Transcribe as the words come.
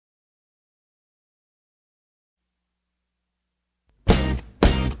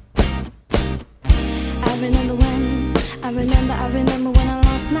I remember when I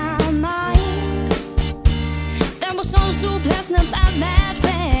lost my mind. There was also pleasant about that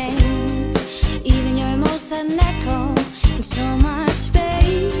thing. Even your emotions had an echo in so much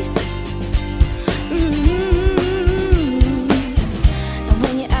space. And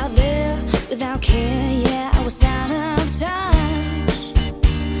when you're out there without care, yeah, I was out of touch.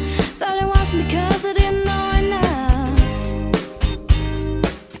 But it wasn't because I didn't know enough.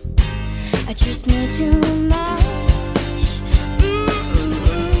 I just knew too much.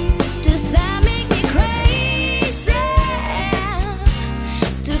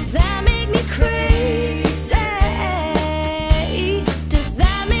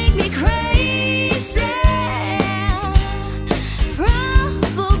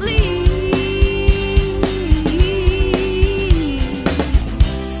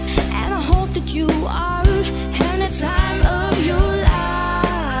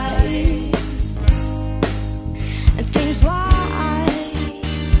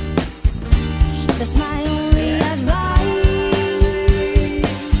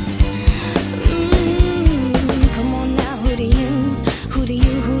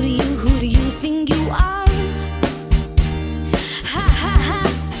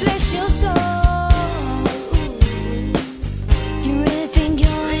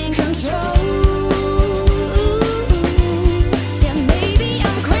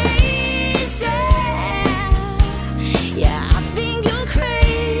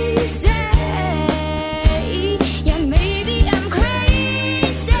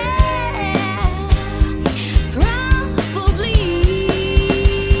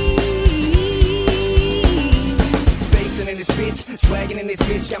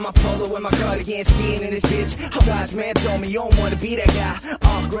 Got my polo and my cardigan, skiing in this bitch. A wise man told me you don't wanna be that guy.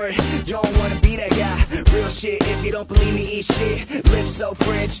 Awkward, you don't wanna be that guy. Real shit, if you don't believe me, eat shit. Lips so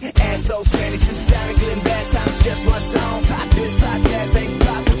French, ass so Spanish. This is sounding good and bad times, just one song. Pop this, pop that, baby,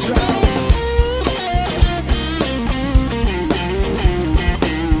 pop the drum.